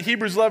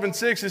Hebrews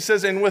 11:6, it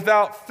says, and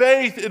without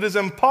faith, it is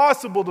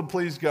impossible to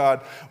please God.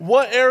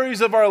 What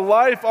areas of our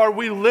life are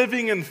we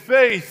living in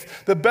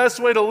faith? The best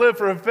way to live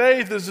for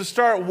faith is to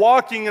start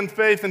walking in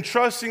faith and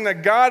trusting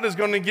that God is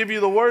going to give you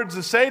the words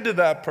to say to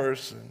that person.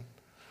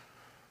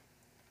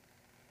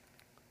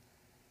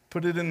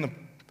 Put it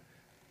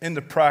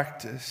into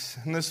practice.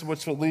 And this is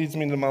what leads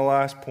me to my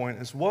last point,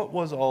 is what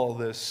was all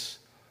this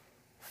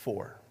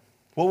for?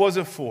 What was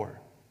it for?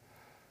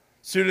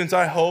 Students,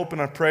 I hope and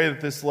I pray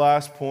that this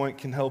last point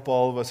can help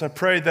all of us. I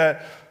pray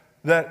that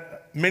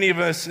many of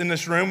us in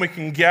this room, we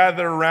can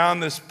gather around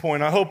this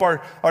point. I hope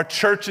our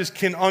churches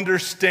can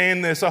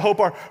understand this. I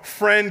hope our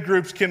friend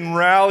groups can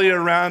rally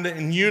around it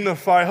and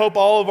unify. I hope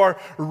all of our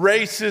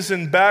races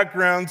and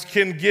backgrounds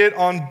can get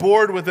on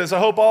board with this. I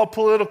hope all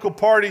political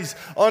parties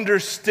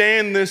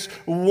understand this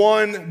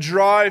one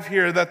drive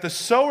here, that the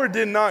sower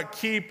did not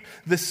keep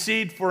the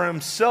seed for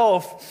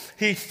himself.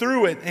 He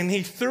threw it, and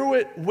he threw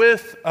it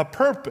with a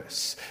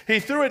purpose. He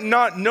threw it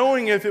not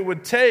knowing if it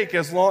would take,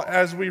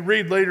 as we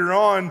read later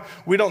on,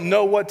 we don't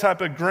know what type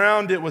of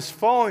ground it was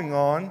falling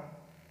on.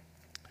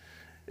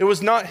 It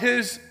was not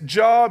his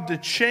job to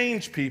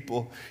change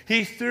people.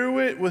 He threw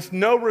it with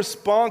no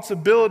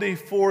responsibility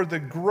for the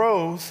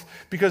growth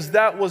because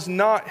that was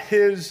not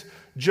his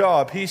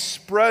job. He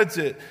spreads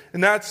it,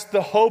 and that's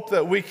the hope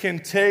that we can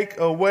take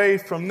away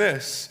from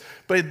this.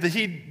 But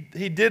he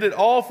did it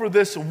all for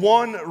this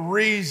one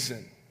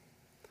reason.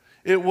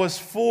 It was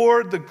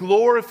for the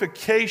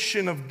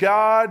glorification of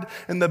God,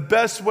 and the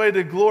best way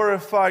to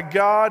glorify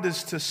God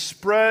is to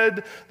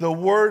spread the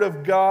word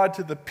of God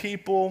to the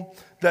people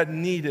that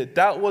need it.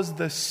 That was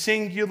the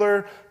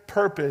singular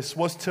purpose,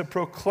 was to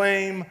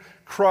proclaim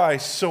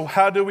Christ. So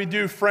how do we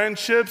do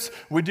friendships?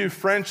 We do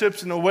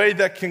friendships in a way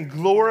that can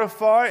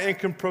glorify and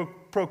can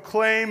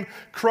proclaim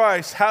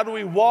Christ. How do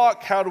we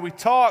walk? How do we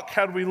talk?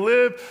 How do we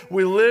live?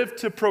 We live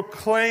to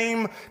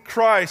proclaim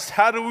Christ.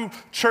 How do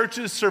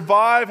churches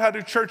survive? How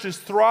do churches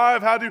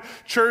thrive? How do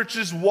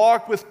churches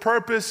walk with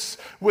purpose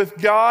with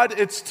God?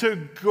 It's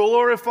to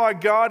glorify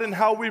God in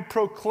how we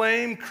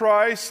proclaim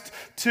Christ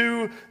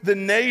to the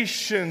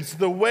nations.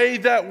 The way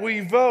that we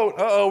vote.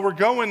 We're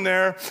going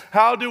there.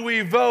 How do we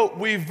vote?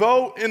 We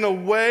vote in a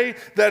way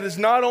that is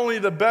not only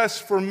the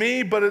best for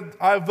me, but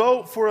I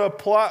vote for a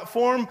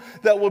platform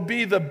that will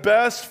be the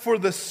best for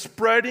the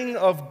spreading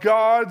of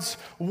God's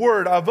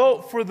word. I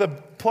vote for the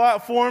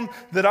platform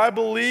that I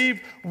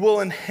believe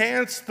will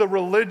enhance the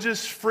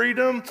religious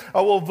freedom.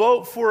 I will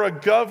vote for a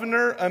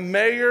governor, a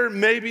mayor,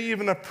 maybe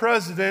even a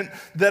president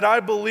that I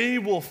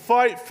believe will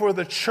fight for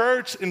the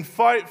church and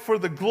fight for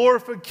the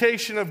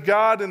glorification of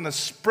God and the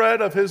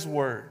spread of his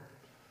word.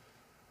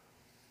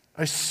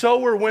 A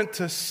sower went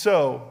to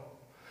sow.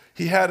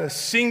 He had a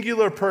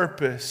singular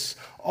purpose.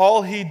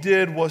 All he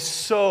did was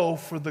sow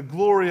for the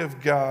glory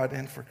of God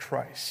and for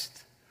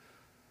Christ.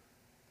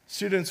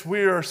 Students,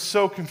 we are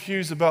so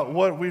confused about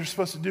what we're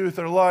supposed to do with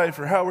our life,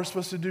 or how we're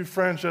supposed to do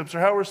friendships, or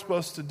how we're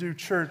supposed to do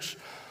church.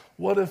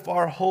 What if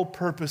our whole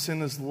purpose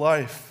in his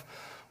life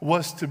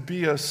was to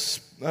be a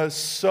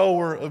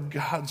sower of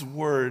God's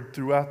word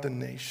throughout the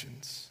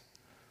nations?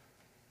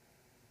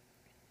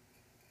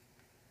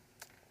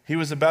 He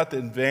was about the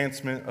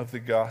advancement of the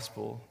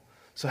gospel.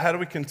 So how do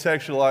we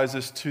contextualize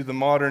this to the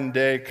modern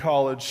day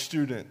college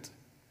student?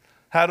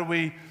 How do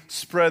we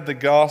spread the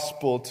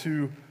gospel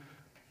to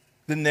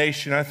the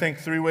nation? I think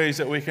 3 ways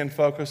that we can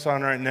focus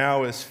on right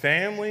now is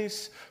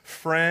families,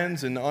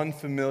 friends, and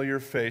unfamiliar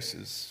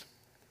faces.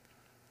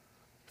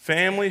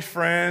 Family,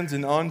 friends,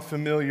 and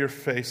unfamiliar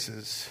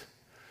faces.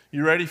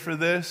 You ready for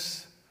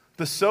this?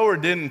 The sower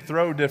didn't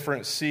throw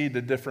different seed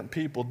to different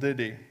people, did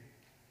he?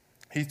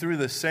 He threw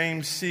the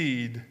same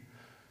seed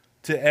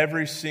to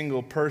every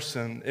single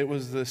person. It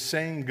was the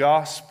same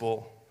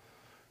gospel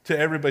to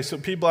everybody. So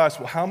people ask,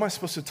 well, how am I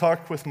supposed to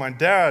talk with my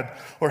dad?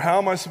 Or how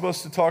am I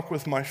supposed to talk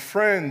with my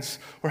friends?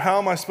 Or how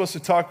am I supposed to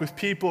talk with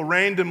people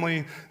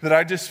randomly that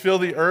I just feel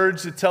the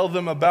urge to tell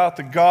them about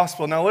the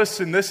gospel? Now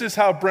listen, this is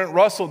how Brent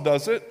Russell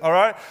does it, all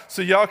right?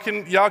 So y'all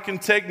can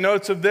take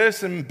notes of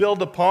this and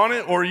build upon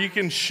it, or you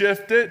can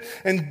shift it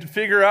and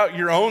figure out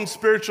your own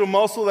spiritual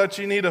muscle that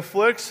you need to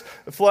flex.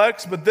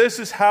 But this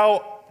is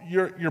how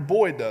your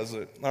boy does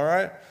it, all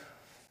right?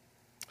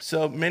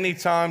 So many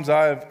times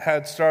I've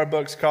had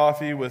Starbucks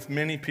coffee with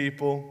many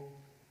people,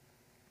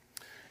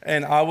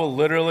 and I will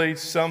literally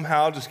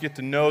somehow just get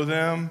to know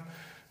them,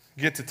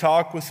 get to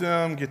talk with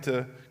them, get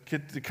to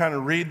kind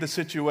of read the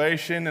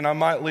situation, and I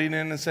might lean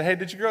in and say, hey,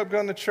 did you grow up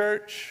going to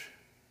church?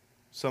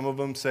 Some of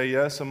them say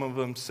yes, some of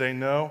them say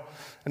no.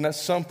 And at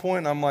some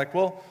point I'm like,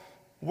 well,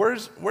 where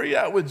you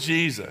at with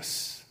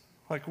Jesus?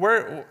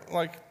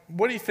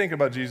 what do you think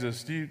about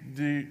Jesus? Do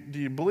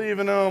you believe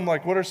in him?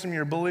 Like, what are some of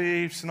your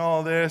beliefs and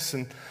all this?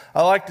 And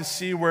I like to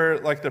see where,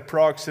 like, the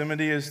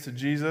proximity is to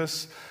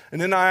Jesus.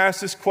 And then I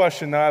asked this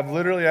question that I've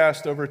literally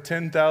asked over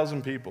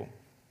 10,000 people.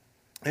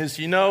 Is,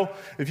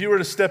 if you were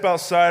to step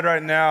outside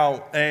right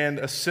now and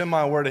a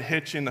semi were to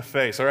hit you in the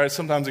face, all right?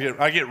 Sometimes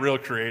I get real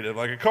creative.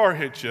 Like a car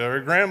hits you or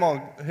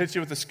grandma hits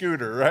you with a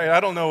scooter, right? I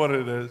don't know what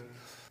it is.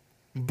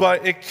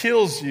 But it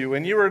kills you,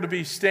 and you were to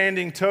be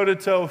standing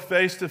toe-to-toe,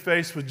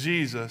 face-to-face with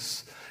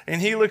Jesus, and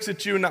he looks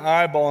at you in the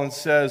eyeball and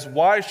says,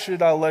 "Why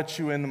should I let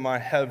you into my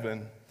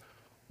heaven?"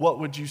 What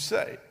would you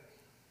say?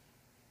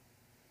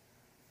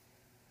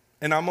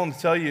 And I'm going to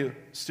tell you,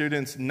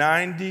 students,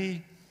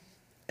 98%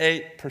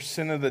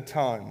 of the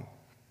time,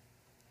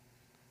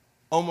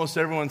 almost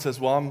everyone says,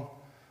 "Well,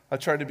 I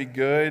try to be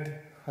good.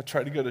 I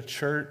try to go to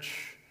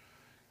church.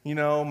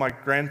 My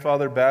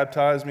grandfather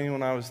baptized me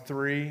when I was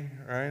 3,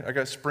 right? I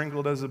got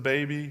sprinkled as a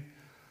baby.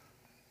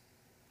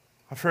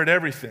 I've heard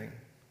everything."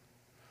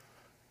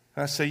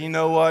 And I say, you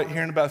know what?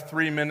 Here in about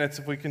 3 minutes,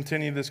 if we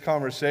continue this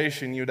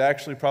conversation, you'd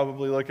actually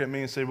probably look at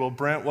me and say, "Well,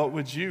 Brent, what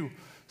would you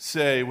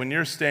say when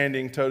you're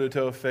standing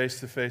toe-to-toe,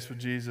 face-to-face with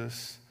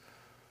Jesus?"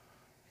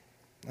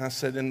 And I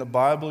said, in the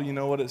Bible, you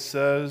know what it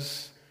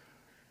says?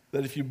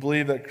 That if you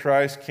believe that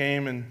Christ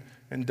came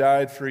and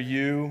died for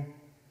you,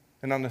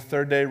 and on the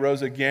third day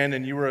rose again,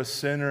 and you were a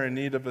sinner in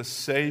need of a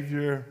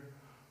Savior,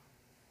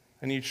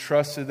 and you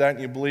trusted that,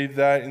 and you believed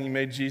that, and you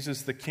made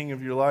Jesus the King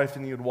of your life,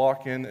 and you'd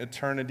walk in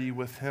eternity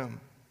with him.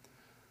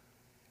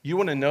 You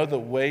want to know the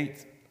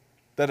weight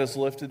that is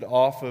lifted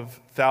off of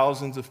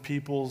thousands of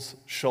people's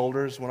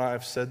shoulders when I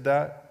have said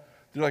that?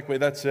 They're like, "Wait,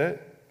 that's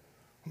it?"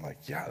 I'm like,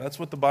 yeah, that's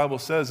what the Bible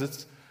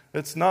says.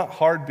 It's not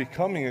hard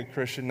becoming a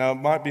Christian. Now, it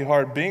might be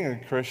hard being a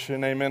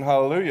Christian. Amen,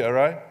 hallelujah,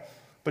 right?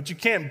 But you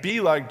can't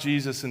be like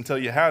Jesus until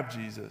you have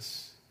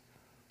Jesus.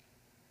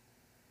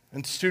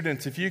 And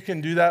students, if you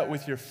can do that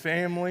with your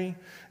family,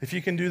 if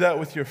you can do that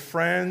with your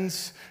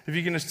friends, if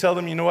you can just tell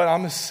them, you know what,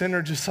 I'm a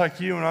sinner just like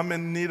you and I'm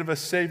in need of a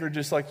Savior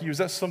just like you, is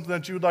that something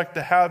that you would like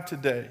to have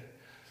today?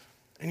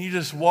 And you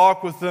just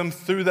walk with them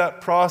through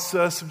that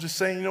process of just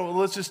saying, you know what,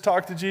 let's just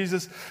talk to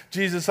Jesus.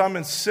 Jesus, I'm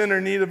in sinner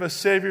need of a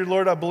Savior.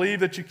 Lord, I believe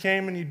that you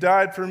came and you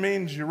died for me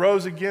and you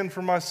rose again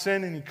for my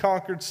sin and you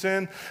conquered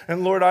sin.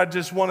 And Lord, I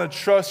just want to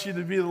trust you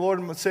to be the Lord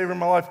and Savior of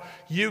my life.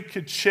 You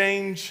could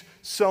change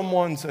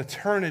someone's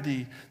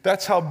eternity.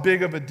 That's how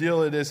big of a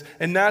deal it is.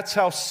 And that's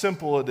how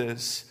simple it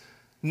is.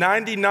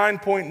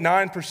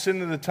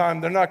 99.9% of the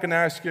time, they're not going to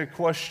ask you a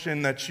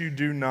question that you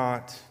do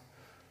not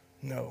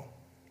know.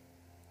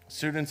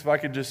 Students, if I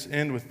could just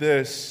end with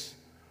this.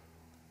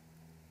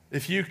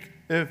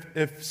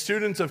 If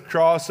students of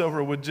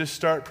Crossover would just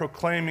start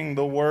proclaiming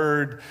the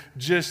word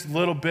just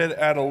little bit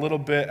at a little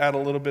bit at a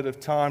little bit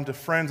of time to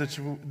friends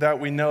that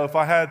we know. If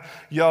I had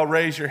y'all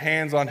raise your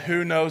hands on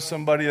who knows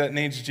somebody that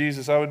needs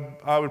Jesus, I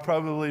would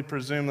probably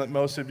presume that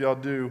most of y'all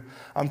do.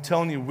 I'm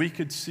telling you, we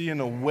could see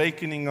an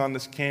awakening on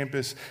this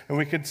campus and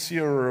we could see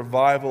a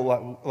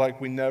revival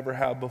like we never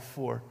have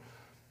before.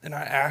 And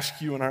I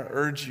ask you and I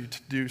urge you to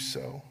do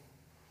so.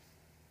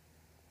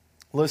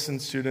 Listen,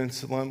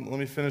 students, let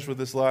me finish with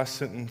this last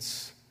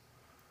sentence.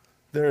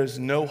 There is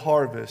no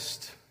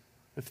harvest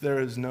if there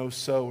is no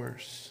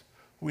sowers.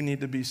 We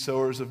need to be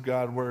sowers of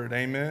God's word.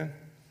 Amen?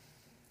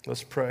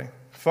 Let's pray.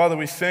 Father,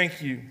 we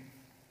thank you.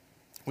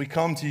 We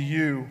come to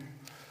you,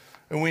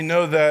 and we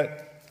know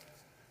that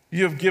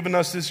you have given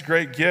us this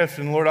great gift.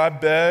 And Lord, I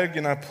beg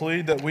and I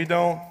plead that we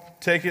don't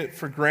take it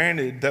for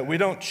granted, that we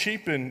don't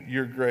cheapen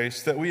your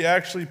grace, that we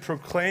actually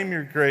proclaim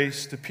your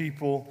grace to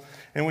people.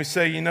 And we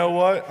say, you know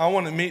what? I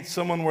want to meet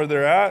someone where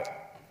they're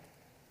at.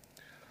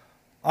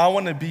 I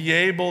want to be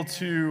able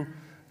to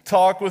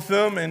talk with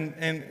them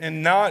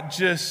and not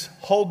just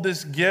hold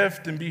this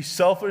gift and be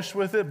selfish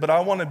with it, but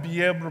I want to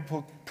be able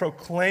to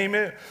proclaim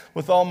it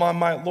with all my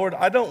might. Lord,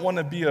 I don't want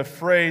to be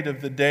afraid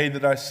of the day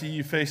that I see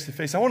you face to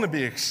face. I want to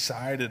be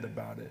excited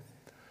about it.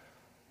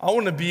 I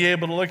want to be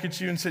able to look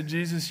at you and say,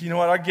 Jesus, you know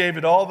what? I gave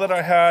it all that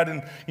I had.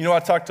 And, I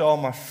talked to all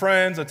my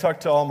friends. I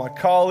talked to all my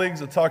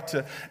colleagues. I talked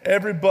to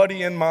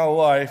everybody in my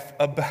life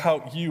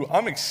about you.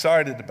 I'm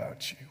excited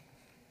about you.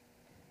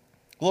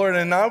 Lord,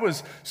 and I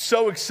was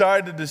so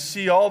excited to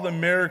see all the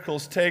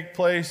miracles take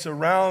place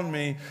around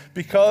me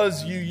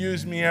because you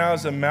used me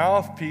as a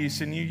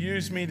mouthpiece and you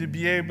used me to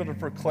be able to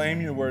proclaim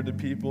your word to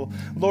people.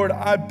 Lord,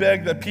 I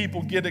beg that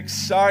people get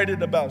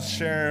excited about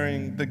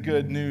sharing the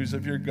good news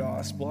of your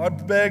gospel. I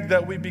beg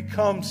that we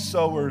become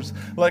sowers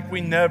like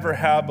we never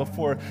have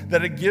before,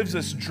 that it gives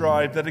us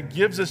drive, that it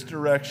gives us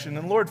direction.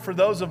 And Lord, for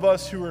those of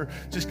us who are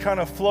just kind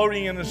of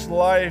floating in this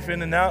life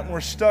in and out and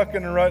we're stuck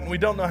in a rut and we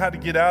don't know how to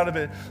get out of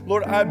it,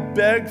 Lord, I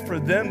beg for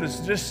them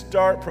to just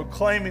start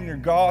proclaiming your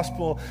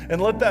gospel and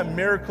let that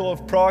miracle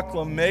of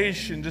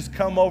proclamation just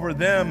come over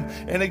them,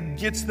 and it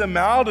gets them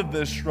out of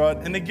this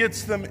rut and it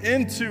gets them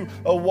into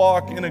a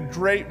walk in a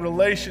great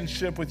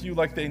relationship with you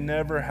like they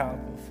never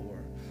have before.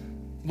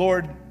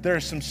 Lord, there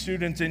are some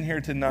students in here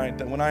tonight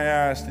that when I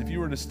asked if you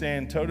were to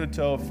stand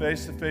toe-to-toe,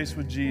 face-to-face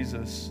with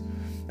Jesus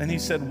And he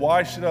said,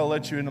 why should I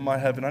let you into my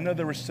heaven? I know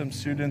there were some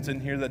students in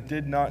here that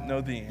did not know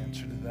the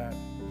answer to that.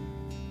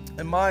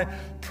 And my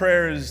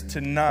prayer is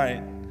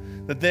tonight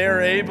that they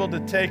are able to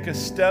take a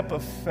step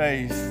of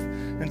faith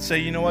and say,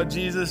 you know what,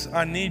 Jesus,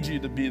 I need you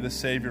to be the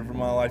Savior of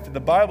my life. The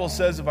Bible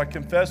says if I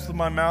confess with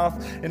my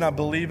mouth and I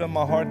believe in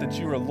my heart that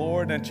you are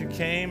Lord, and that you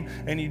came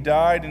and you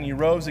died and you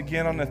rose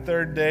again on the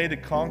third day to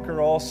conquer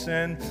all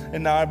sin,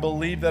 and now I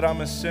believe that I'm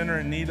a sinner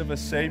in need of a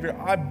Savior,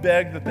 I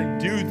beg that they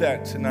do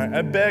that tonight.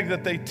 I beg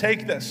that they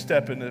take that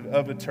step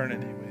of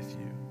eternity with you.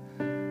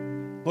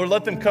 Lord,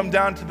 let them come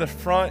down to the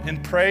front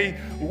and pray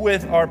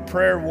with our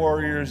prayer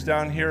warriors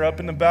down here up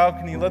in the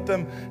balcony. Let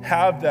them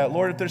have that.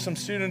 Lord, if there's some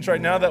students right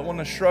now that want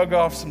to shrug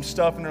off some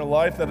stuff in their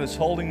life that is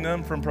holding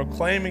them from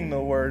proclaiming the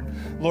word,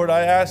 Lord, I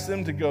ask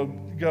them to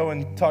go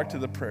and talk to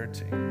the prayer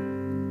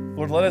team.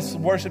 Lord, let us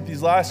worship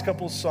these last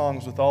couple of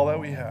songs with all that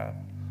we have.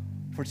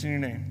 For it's in your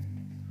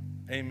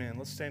name. Amen.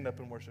 Let's stand up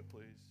and worship,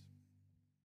 please.